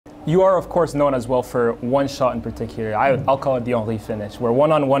You are, of course, known as well for one shot in particular. I'll call it the Henry finish, where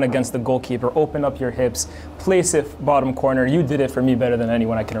one-on-one against the goalkeeper, open up your hips, place it bottom corner. You did it for me better than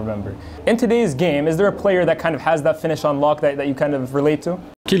anyone I can remember. In today's game, is there a player that kind of has that finish on lock that you kind of relate to?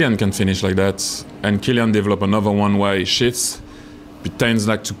 Kylian can finish like that, and Kylian developed another one where he shifts, pretends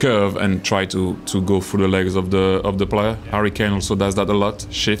like to curve and try to go through the legs of the player. Harry Kane also does that a lot,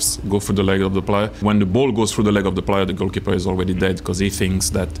 shifts, go through the leg of the player. When the ball goes through the leg of the player, the goalkeeper is already dead because he thinks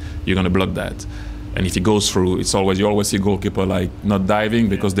that you're going to block that. And if he goes through, you always see goalkeeper like not diving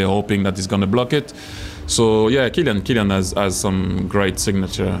because they're hoping that he's going to block it. So yeah, Kylian has some great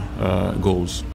signature goals.